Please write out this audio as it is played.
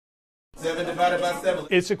7 divided by 7.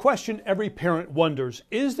 It's a question every parent wonders.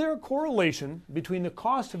 Is there a correlation between the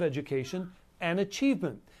cost of education and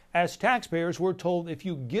achievement? As taxpayers, we're told if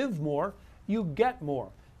you give more, you get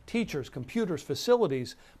more. Teachers, computers,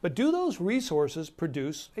 facilities. But do those resources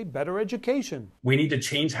produce a better education? We need to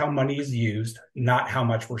change how money is used, not how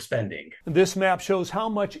much we're spending. This map shows how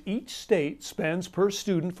much each state spends per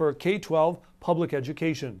student for a K-12 public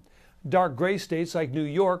education. Dark gray states like New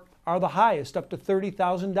York are the highest, up to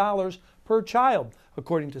 $30,000 per child,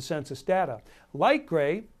 according to census data. Light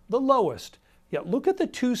gray, the lowest. Yet look at the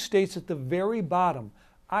two states at the very bottom,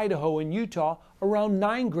 Idaho and Utah, around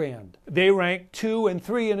 $9,000. They rank 2 and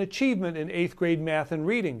 3 in achievement in 8th grade math and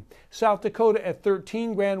reading. South Dakota at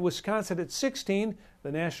 $13,000, Wisconsin at $16,000,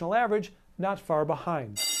 the national average not far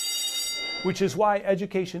behind. Which is why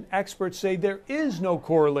education experts say there is no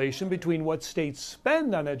correlation between what states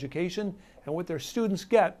spend on education and what their students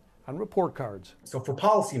get on report cards. So for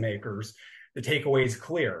policymakers, the takeaway is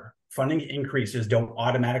clear. Funding increases don't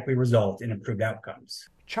automatically result in improved outcomes.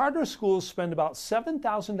 Charter schools spend about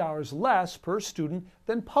 $7,000 less per student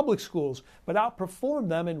than public schools, but outperform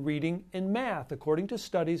them in reading and math, according to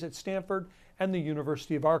studies at Stanford and the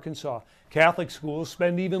University of Arkansas. Catholic schools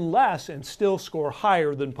spend even less and still score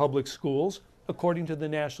higher than public schools, according to the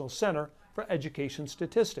National Center for Education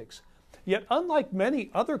Statistics. Yet, unlike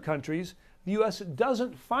many other countries, the U.S.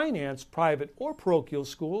 doesn't finance private or parochial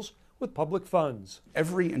schools with public funds.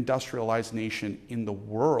 Every industrialized nation in the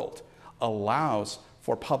world allows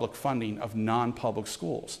for public funding of non-public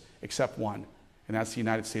schools, except one, and that's the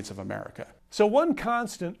United States of America. So one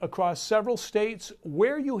constant across several states,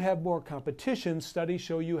 where you have more competition, studies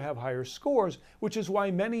show you have higher scores, which is why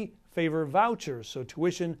many favor vouchers, so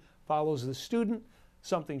tuition follows the student,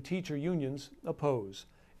 something teacher unions oppose.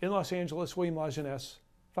 In Los Angeles, William Lajeunesse,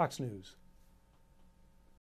 Fox News.